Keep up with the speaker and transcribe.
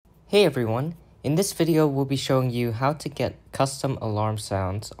Hey everyone, in this video we'll be showing you how to get custom alarm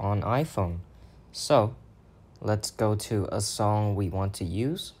sounds on iPhone. So, let's go to a song we want to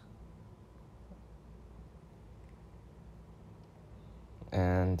use.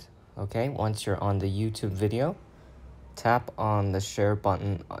 And okay, once you're on the YouTube video, tap on the share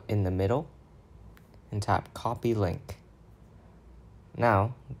button in the middle and tap copy link.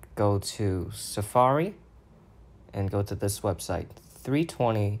 Now, go to Safari and go to this website,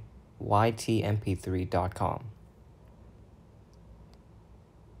 320ytmp3.com.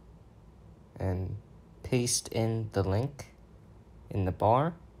 And paste in the link in the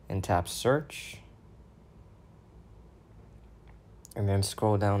bar and tap search. And then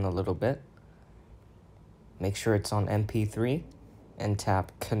scroll down a little bit. Make sure it's on MP3 and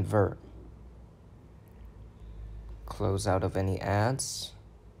tap convert. Close out of any ads.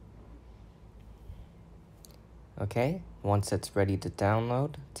 Okay, once it's ready to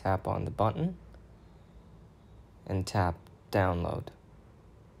download, tap on the button and tap download.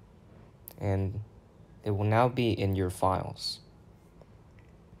 And it will now be in your files.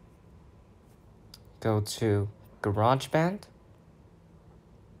 Go to GarageBand.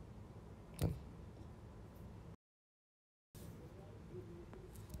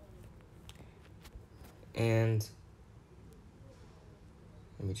 And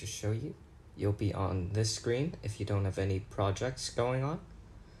let me just show you. You'll be on this screen if you don't have any projects going on.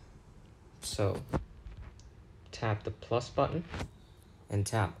 So tap the plus button and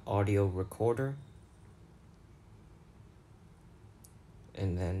tap audio recorder.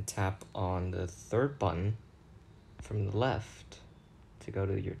 And then tap on the third button from the left to go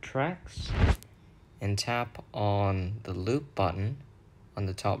to your tracks. And tap on the loop button on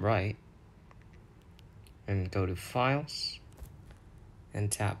the top right. And go to files.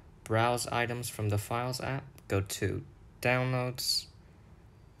 And tap browse items from the files app. Go to downloads.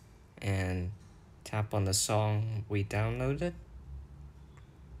 And tap on the song we downloaded.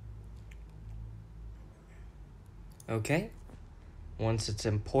 Okay. Once it's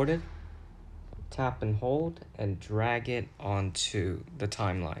imported, tap and hold and drag it onto the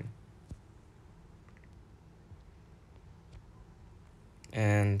timeline.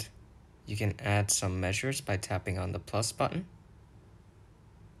 And you can add some measures by tapping on the plus button.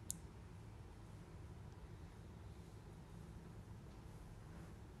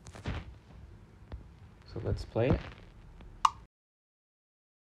 So let's play it.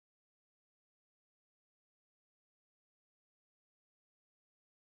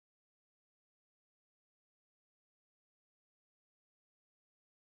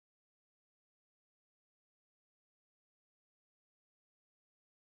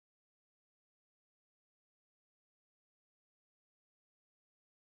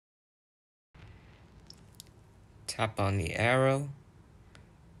 Tap on the arrow,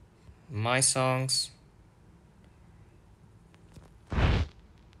 My Songs,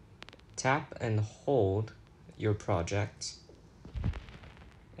 tap and hold your project,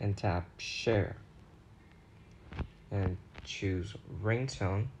 and tap Share, and choose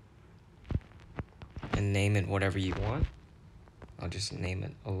Ringtone, and name it whatever you want. I'll just name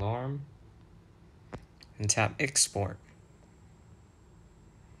it Alarm, and tap Export.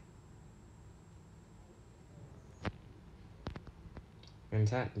 And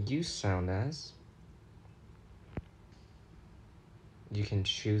tap Use Sound As. You can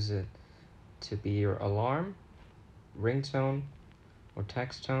choose it to be your alarm, ringtone, or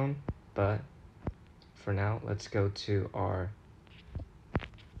text tone, but for now, let's go to our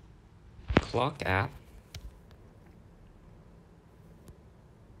clock app.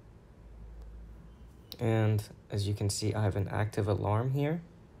 And as you can see, I have an active alarm here.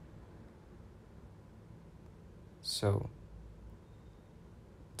 So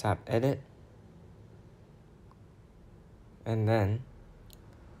tap Edit, and then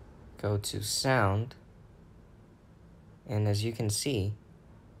go to Sound, and as you can see,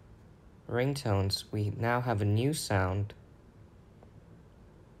 ringtones, we now have a new sound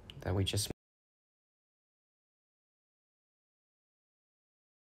that we just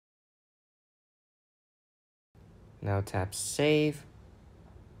now tap Save,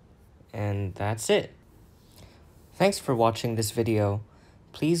 and that's it. Thanks for watching this video.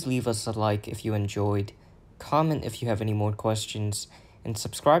 Please leave us a like if you enjoyed, comment if you have any more questions, and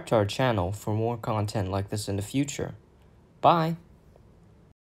subscribe to our channel for more content like this in the future. Bye!